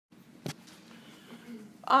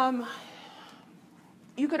Um,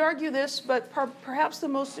 you could argue this, but perhaps the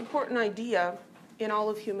most important idea in all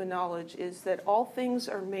of human knowledge is that all things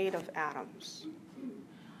are made of atoms.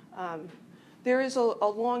 There is a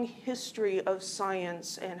long history of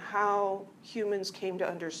science and how humans came to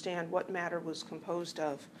understand what matter was composed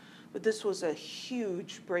of. But this was a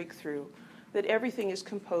huge breakthrough, that everything is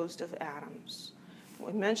composed of atoms.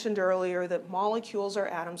 We mentioned earlier that molecules are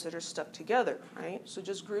atoms that are stuck together, right? So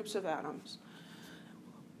just groups of atoms.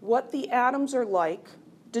 What the atoms are like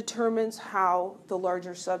determines how the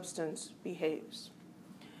larger substance behaves.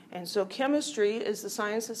 And so chemistry is the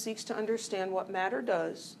science that seeks to understand what matter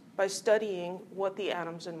does by studying what the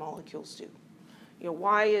atoms and molecules do.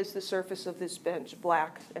 Why is the surface of this bench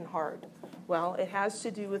black and hard? Well, it has to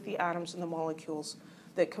do with the atoms and the molecules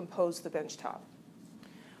that compose the bench top.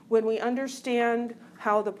 When we understand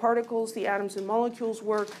how the particles, the atoms and molecules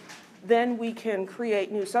work, then we can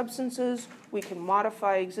create new substances, we can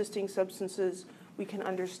modify existing substances, we can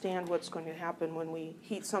understand what's going to happen when we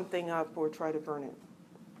heat something up or try to burn it.